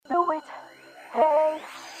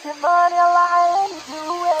What's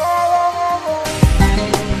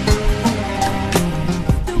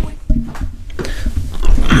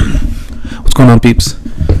going on, peeps?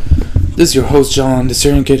 This is your host, John, the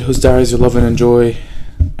Syrian kid whose diaries you love and enjoy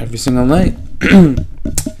every single night.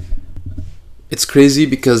 It's crazy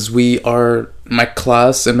because my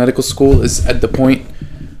class in medical school is at the point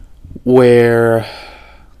where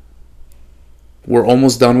we're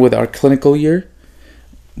almost done with our clinical year,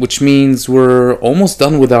 which means we're almost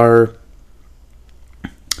done with our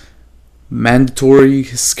mandatory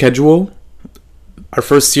schedule. Our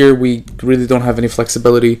first year, we really don't have any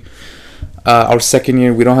flexibility. Our second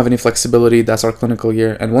year, we don't have any flexibility. That's our clinical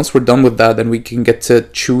year. And once we're done with that, then we can get to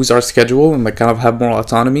choose our schedule and kind of have more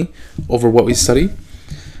autonomy over what we study.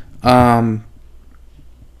 And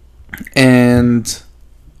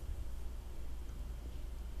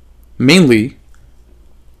mainly,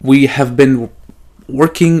 we have been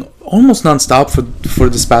working almost nonstop for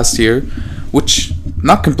this past year, which,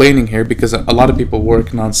 not complaining here because a lot of people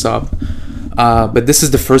work nonstop. But this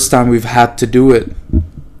is the first time we've had to do it.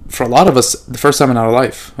 For a lot of us, the first time in our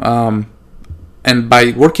life. And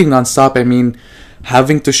by working nonstop, I mean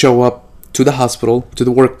having to show up to the hospital, to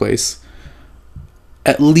the workplace,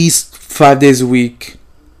 at least 5 days a week,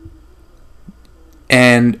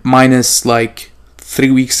 and minus like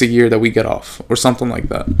 3 weeks a year that we get off, or something like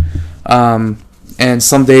that. And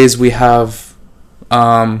some days we have...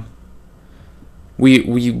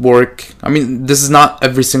 We work. I mean, this is not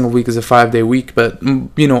every single week is a 5-day week, but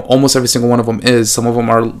almost every single one of them is. Some of them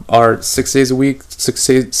are 6 days a week,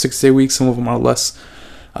 6 day weeks. Some of them are less.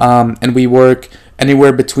 And we work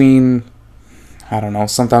anywhere between, I don't know.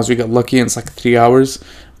 Sometimes we get lucky and it's like 3 hours,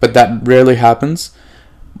 but that rarely happens.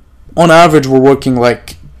 On average, we're working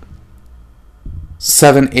like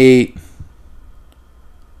 7, 8.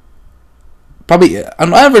 Probably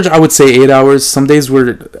on average, I would say 8 hours. Some days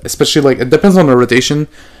especially like, it depends on the rotation.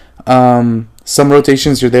 Some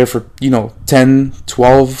rotations you're there for 10,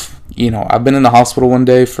 12. I've been in the hospital one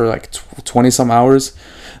day for like 20 some hours,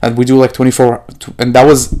 and we do like 24. And I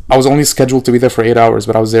was only scheduled to be there for 8 hours,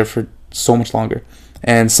 but I was there for so much longer.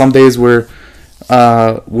 And some days we're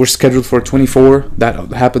scheduled for 24.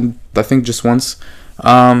 That happened, I think, just once.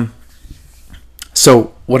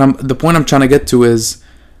 So the point I'm trying to get to is,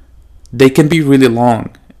 they can be really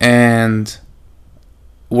long, and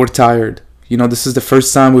we're tired. This is the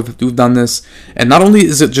first time we've done this, and not only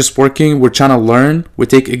is it just working, we're trying to learn. We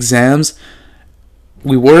take exams,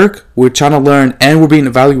 we work, we're trying to learn, and we're being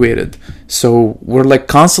evaluated. So we're like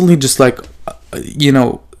constantly just like,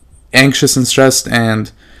 anxious and stressed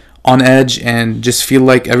and on edge, and just feel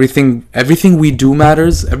like everything we do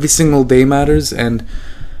matters. Every single day matters, and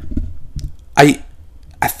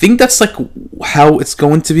I think that's like how it's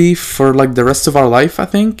going to be for like the rest of our life, I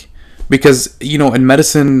think. Because, in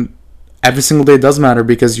medicine, every single day does matter,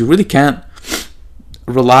 because you really can't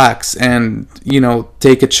relax and,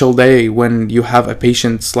 take a chill day when you have a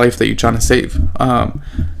patient's life that you're trying to save.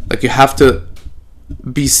 Like, you have to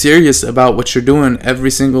be serious about what you're doing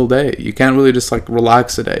every single day. You can't really just like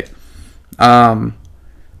relax a day.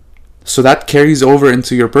 So that carries over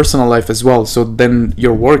into your personal life as well. So then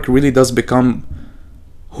your work really does become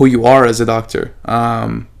who you are as a doctor.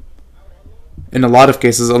 In a lot of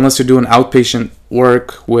cases, unless you're doing outpatient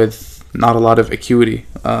work with not a lot of acuity,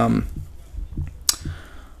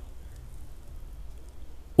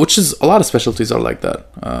 which is a lot of specialties are like that.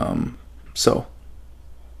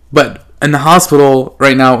 But in the hospital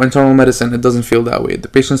right now, internal medicine, it doesn't feel that way. The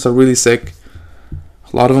patients are really sick.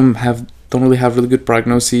 A lot of them don't really have really good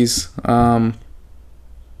prognoses.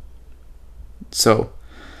 So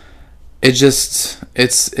it's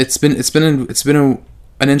been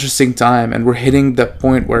an interesting time, and we're hitting that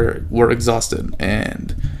point where we're exhausted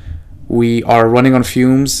and we are running on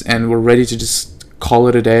fumes, and we're ready to just call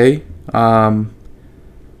it a day.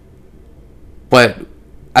 But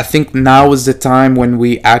I think now is the time when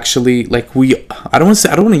we actually I don't want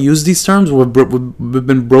to use these terms. We've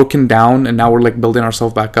been broken down, and now we're like building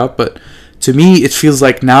ourselves back up. But to me, it feels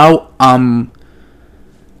like now I'm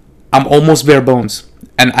almost bare bones.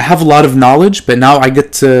 And I have a lot of knowledge, but now I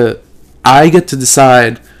get to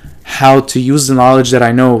decide how to use the knowledge that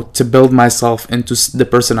I know to build myself into the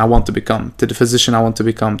person I want to become, to the physician I want to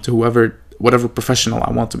become, to whatever professional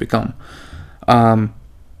I want to become. Now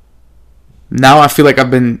I feel like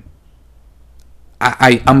I'm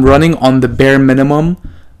running on the bare minimum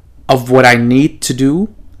of what I need to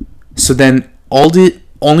do. So then only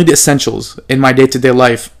the essentials in my day-to-day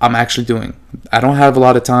life I'm actually doing. I don't have a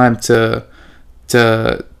lot of time to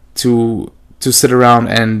sit around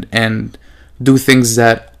and do things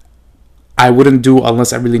that I wouldn't do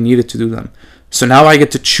unless I really needed to do them. So now I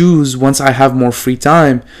get to choose, once I have more free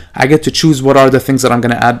time, I get to choose what are the things that I'm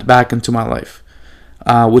going to add back into my life,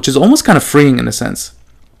 which is almost kind of freeing in a sense.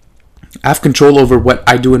 I have control over what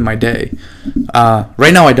I do in my day.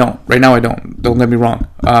 Right now I don't. Don't get me wrong.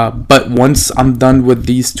 But once I'm done with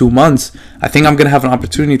these 2 months, I think I'm going to have an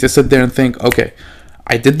opportunity to sit there and think, okay,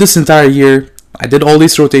 I did this entire year. I did all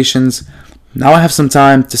these rotations. Now I have some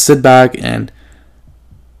time to sit back and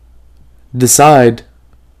decide,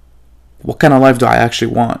 what kind of life do I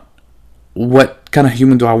actually want? What kind of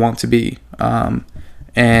human do I want to be?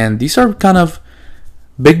 And these are kind of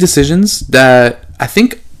big decisions that I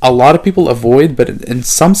think a lot of people avoid, but in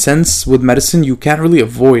some sense with medicine you can't really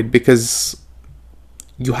avoid, because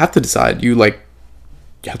you have to decide. You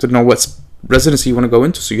have to know what residency you want to go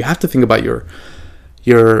into, so you have to think about your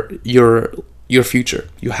future.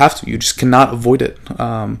 You have to. You just cannot avoid it.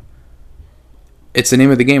 It's the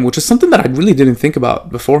name of the game, which is something that I really didn't think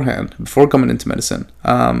about beforehand, before coming into medicine.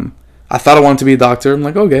 I thought I wanted to be a doctor. I'm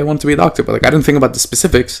like, okay, I want to be a doctor, but I didn't think about the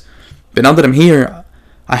specifics. But now that I'm here,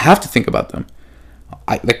 I have to think about them.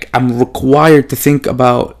 I'm required to think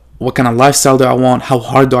about what kind of lifestyle do I want, how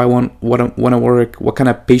hard do I want to work, what kind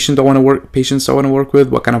of patients do I want to work with,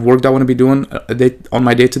 what kind of work do I want to be doing on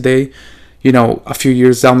my day to day, a few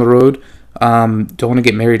years down the road. Do I want to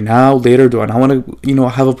get married now, later? Do I not want to,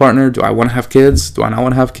 have a partner? Do I want to have kids? Do I not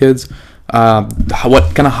want to have kids?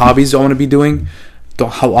 What kind of hobbies do I want to be doing?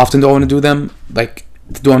 How often do I want to do them? Do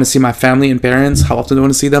I want to see my family and parents? How often do I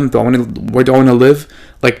want to see them? Where do I want to live?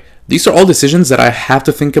 These are all decisions that I have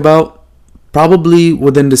to think about probably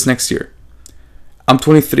within this next year. I'm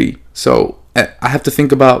 23, so I have to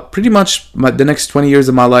think about pretty much the next 20 years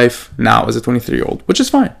of my life now as a 23-year-old, which is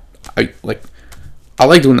fine. I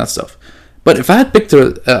like doing that stuff. But if I had picked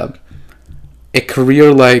a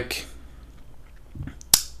career like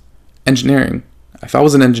engineering, if I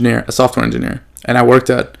was an engineer, a software engineer, and I worked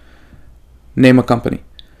at, name a company,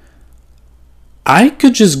 I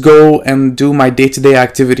could just go and do my day-to-day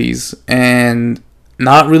activities and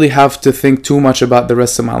not really have to think too much about the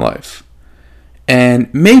rest of my life.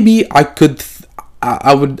 And maybe I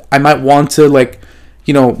might want to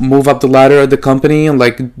move up the ladder at the company and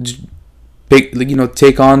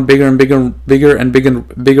take on bigger and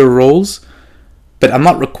bigger roles. But I'm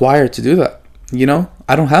not required to do that.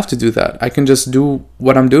 I don't have to do that. I can just do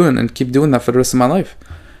what I'm doing and keep doing that for the rest of my life.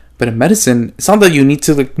 But in medicine, it's not that you need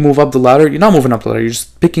to move up the ladder. You're not moving up the ladder. You're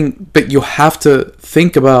just picking. But you have to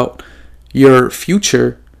think about your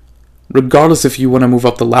future, regardless if you want to move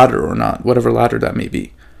up the ladder or not, whatever ladder that may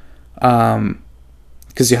be.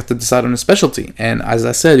 Because you have to decide on a specialty, and as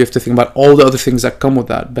I said, you have to think about all the other things that come with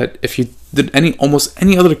that. But if you did almost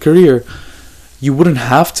any other career, you wouldn't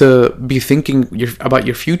have to be thinking about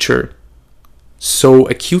your future so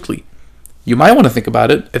acutely. You might want to think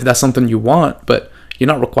about it if that's something you want, but you're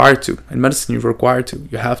not required to. In medicine, you're required to.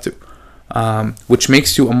 You have to, which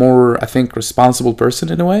makes you a more, I think, responsible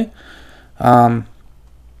person in a way.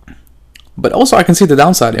 But also, I can see the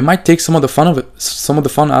downside. It might take some of the fun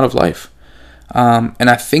out of life. And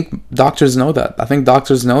I think doctors know that. I think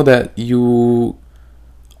doctors know that you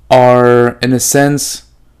are, in a sense,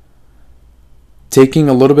 taking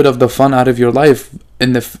a little bit of the fun out of your life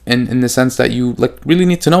in the sense that you really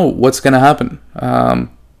need to know what's going to happen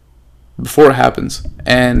before it happens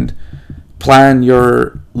and plan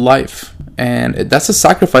your life. And that's a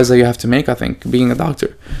sacrifice that you have to make, I think, being a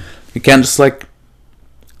doctor. You can't just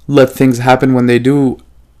let things happen when they do,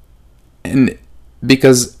 and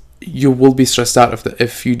because you will be stressed out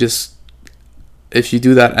if you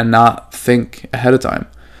do that and not think ahead of time,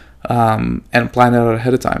 and plan it out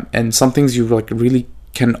ahead of time. And some things you really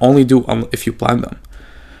can only do if you plan them,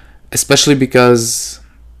 especially because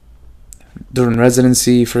during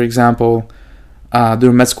residency, for example,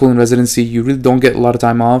 during med school and residency, you really don't get a lot of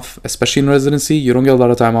time off. Especially in residency, you don't get a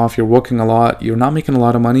lot of time off. You're working a lot. You're not making a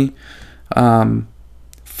lot of money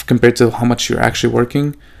compared to how much you're actually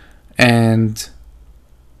working, and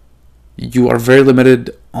you are very limited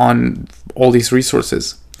on all these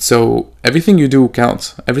resources. So everything you do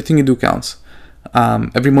counts. Every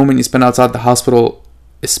moment you spend outside the hospital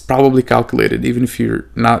is probably calculated, even if you're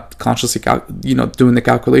not consciously doing the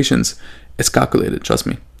calculations. It's calculated, trust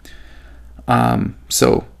me.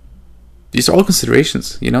 So these are all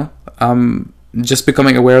considerations. I'm just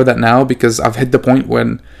becoming aware of that now because I've hit the point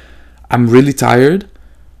when I'm really tired.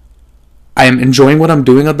 I am enjoying what I'm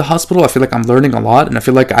doing at the hospital. I feel like I'm learning a lot, and I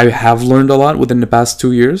feel like I have learned a lot within the past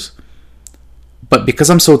 2 years. But because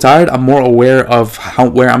I'm so tired, I'm more aware of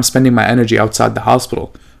where I'm spending my energy outside the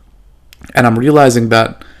hospital. And I'm realizing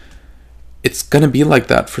that it's going to be like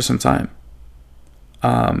that for some time.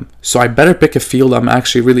 So I better pick a field I'm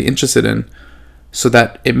actually really interested in, so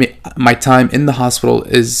that my time in the hospital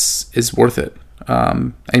is worth it.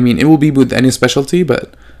 I mean, it will be with any specialty,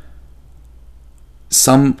 but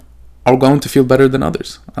some are going to feel better than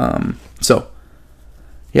others. So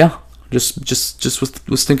yeah, just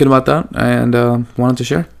was thinking about that, and wanted to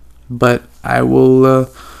share. But I will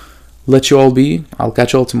let you all be. I'll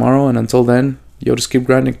catch you all tomorrow, and until then, yo, just keep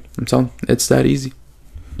grinding. I'm telling you, it's that easy.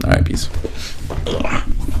 All right, peace.